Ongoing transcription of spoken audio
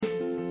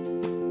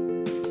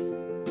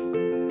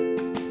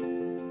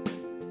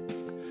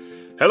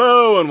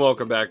Hello and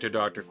welcome back to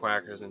Dr.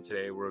 Quackers, and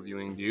today we're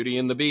reviewing Beauty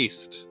and the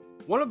Beast,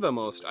 one of the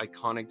most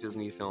iconic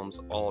Disney films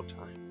of all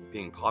time,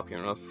 being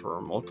popular enough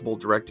for multiple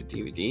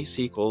directed-DVD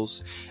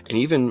sequels, and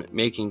even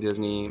making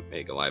Disney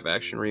make a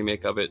live-action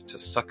remake of it to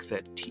suck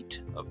that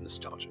teat of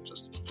nostalgia,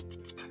 just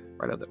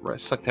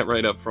suck that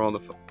right up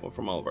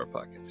from all of our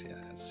pockets. Yeah,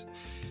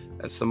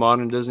 that's the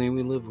modern Disney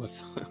we live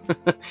with.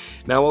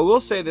 Now, I will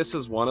say this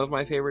is one of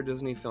my favorite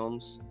Disney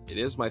films. It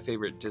is my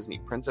favorite Disney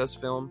princess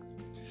film.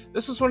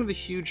 This was one of the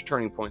huge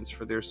turning points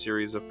for their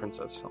series of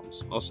princess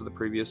films. Most of the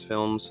previous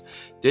films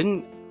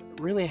didn't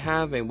really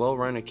have a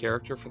well-rounded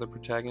character for the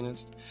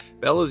protagonist.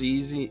 Belle is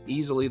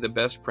easily the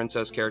best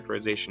princess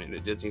characterization in a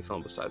Disney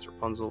film besides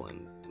Rapunzel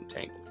and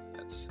Tangled.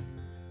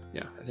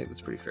 I think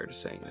that's pretty fair to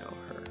say.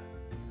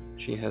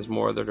 She has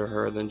more to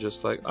her than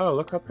just like, oh,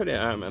 look how pretty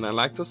I am, and I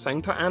like to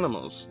sing to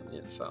animals.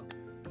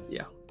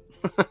 Yeah.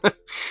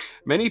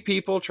 Many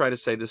people try to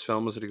say this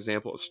film is an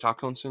example of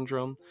Stockholm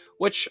Syndrome,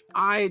 which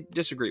I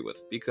disagree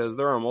with, because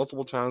there are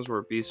multiple times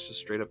where Beast just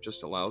straight up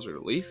just allows her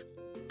to leave.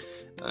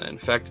 In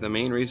fact, the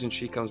main reason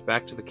she comes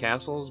back to the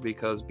castle is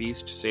because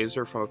Beast saves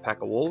her from a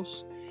pack of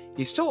wolves.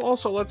 He still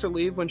also lets her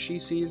leave when she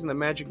sees in the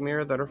magic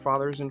mirror that her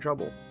father is in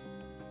trouble.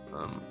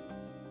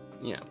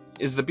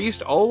 Is the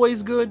Beast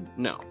always good?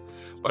 No.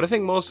 But I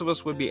think most of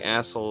us would be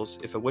assholes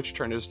if a witch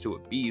turned us to a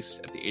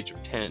beast at the age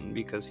of 10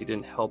 because he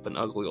didn't help an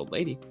ugly old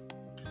lady.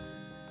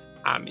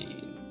 I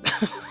mean,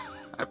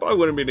 I probably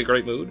wouldn't be in a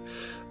great mood.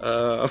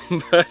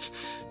 But,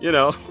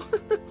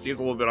 seems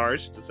a little bit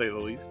harsh to say the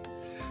least.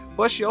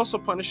 Plus, she also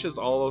punishes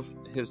all of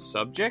his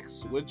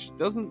subjects, which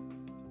doesn't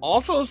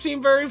also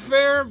seem very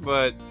fair,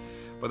 but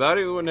without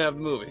it, we wouldn't have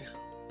the movie.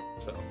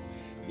 So,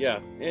 yeah.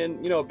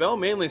 And, Belle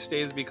mainly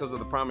stays because of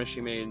the promise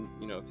she made,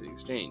 for the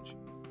exchange.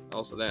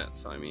 Also that.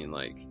 So, I mean,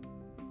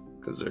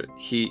 because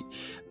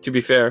to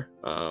be fair,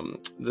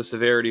 the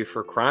severity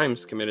for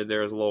crimes committed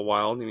there is a little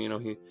wild.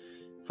 He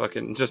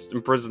fucking just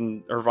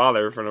imprisoned her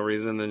father for no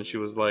reason, and she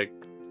was like,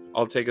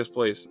 I'll take his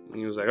place. And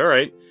he was like,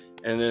 alright.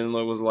 And then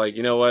it was like,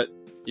 you know what?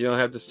 You don't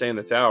have to stay in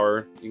the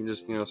tower. You can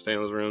just, stay in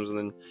those rooms. And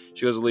then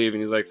she goes to leave,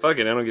 and he's like, fuck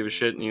it, I don't give a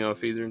shit. And,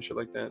 feeds her and shit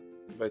like that.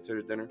 Invites her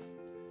to dinner.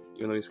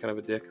 Even though he's kind of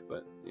a dick,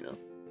 but,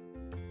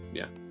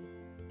 yeah.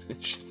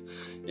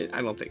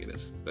 I don't think it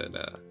is.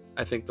 But,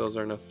 I think those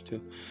are enough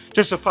to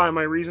justify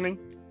my reasoning.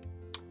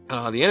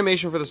 The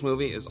animation for this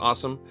movie is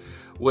awesome,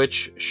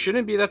 which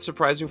shouldn't be that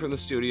surprising from the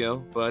studio,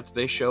 but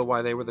they show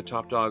why they were the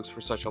top dogs for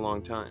such a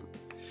long time.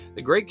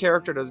 The great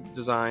character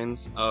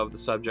designs of the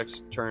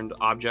subjects turned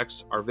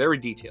objects are very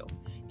detailed.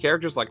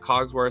 Characters like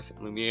Cogsworth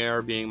and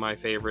Lumiere being my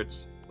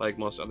favorites, like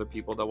most other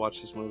people that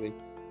watch this movie.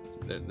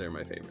 They're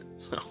my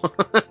favorites.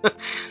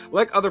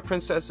 Like other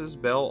princesses,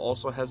 Belle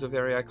also has a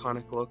very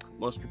iconic look.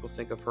 Most people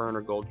think of her in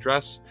her gold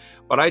dress,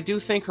 but I do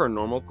think her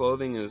normal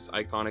clothing is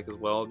iconic as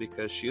well,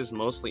 because she is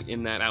mostly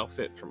in that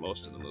outfit for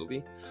most of the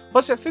movie.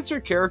 Plus, it fits her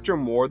character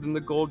more than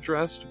the gold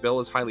dress. Belle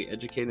is highly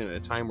educated at a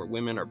time where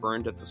women are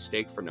burned at the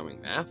stake for knowing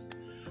math.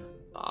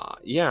 I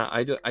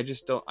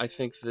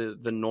think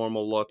the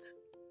normal look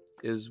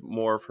is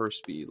more of her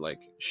speed.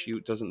 Like, she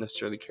doesn't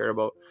necessarily care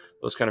about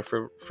those kind of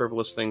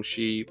frivolous things.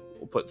 She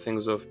will put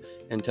things of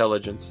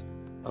intelligence,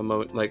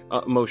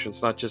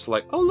 emotions, not just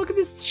like, oh, look at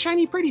this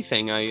shiny pretty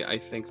thing. I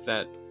think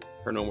that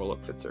her normal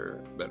look fits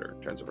her better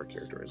in terms of her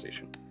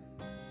characterization.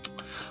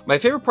 My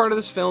favorite part of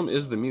this film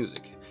is the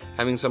music,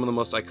 having some of the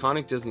most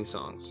iconic Disney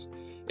songs.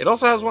 It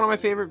also has one of my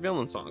favorite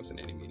villain songs in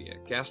any media.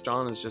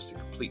 Gaston is just a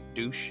complete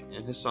douche,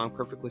 and his song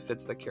perfectly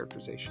fits that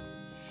characterization.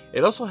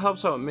 It also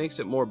helps how it makes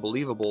it more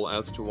believable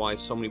as to why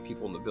so many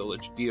people in the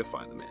village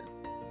deify the man.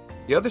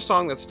 The other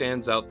song that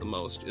stands out the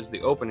most is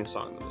the opening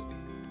song of the movie,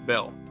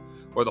 Belle,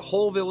 where the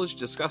whole village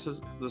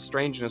discusses the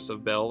strangeness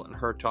of Belle and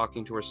her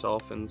talking to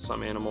herself and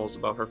some animals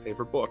about her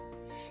favorite book.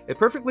 It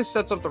perfectly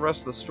sets up the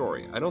rest of the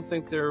story. I don't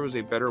think there was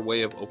a better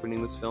way of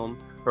opening this film.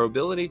 Her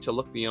ability to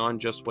look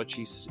beyond just what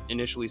she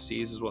initially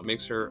sees is what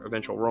makes her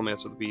eventual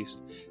romance with the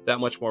Beast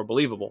that much more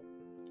believable.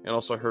 And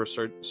also her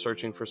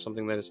searching for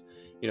something that is,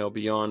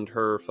 beyond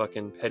her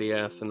fucking petty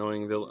ass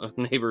annoying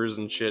neighbors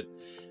and shit.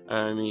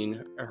 I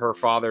mean, her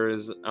father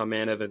is a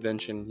man of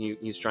invention.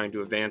 He's trying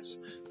to advance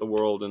the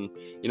world. And,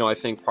 I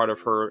think part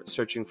of her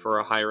searching for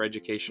a higher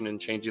education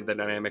and changing the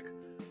dynamic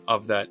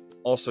of that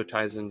also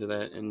ties into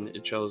that. And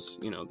it shows,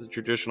 the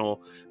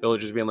traditional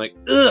villagers being like,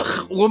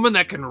 ugh, woman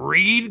that can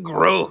read?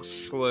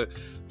 Gross.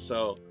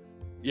 So,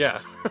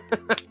 yeah.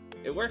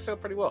 It works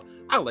out pretty well.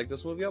 I like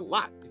this movie a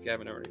lot, if you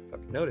haven't already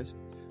fucking noticed.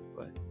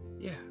 But,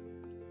 yeah.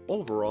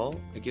 Overall,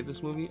 I give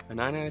this movie a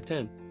 9 out of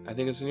 10. I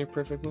think it's a near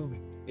perfect movie.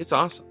 It's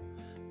awesome.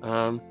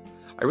 I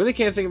really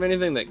can't think of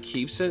anything that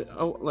keeps it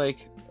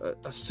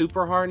a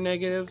super hard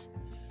negative.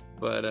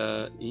 But,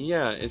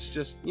 it's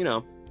just,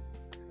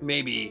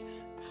 maybe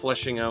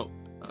fleshing out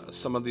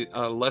some of the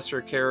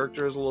lesser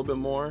characters a little bit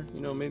more.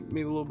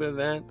 Maybe a little bit of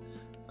that.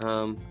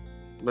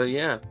 But,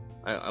 yeah,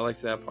 I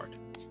liked that part.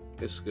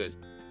 It's good.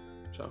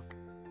 So,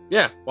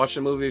 yeah, watch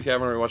the movie if you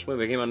haven't already watched the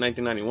movie. It came out in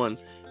 1991,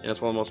 and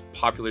it's one of the most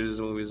popular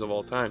Disney movies of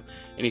all time.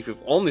 And if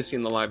you've only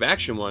seen the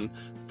live-action one,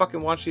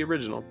 fucking watch the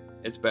original.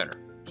 It's better.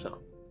 So,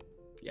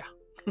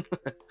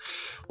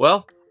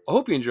 Well, I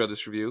hope you enjoyed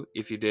this review.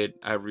 If you did,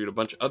 I reviewed a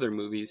bunch of other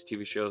movies,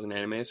 TV shows, and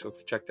anime, so if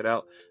you checked it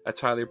out,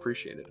 that's highly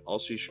appreciated.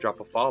 Also, you should drop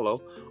a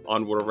follow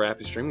on whatever app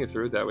you're streaming it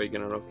through. That way you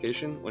get a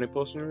notification when I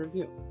post a new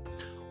review.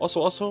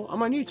 Also,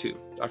 I'm on YouTube,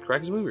 Dr.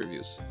 Crack's Movie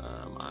Reviews.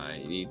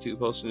 I need to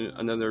post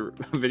another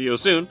video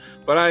soon,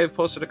 but I have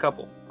posted a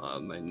couple.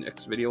 My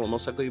next video will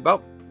most likely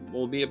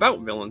will be about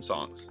villain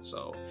songs.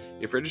 So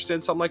if you're interested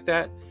in something like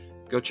that,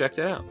 go check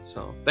that out.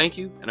 So thank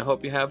you, and I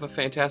hope you have a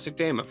fantastic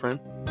day, my friend.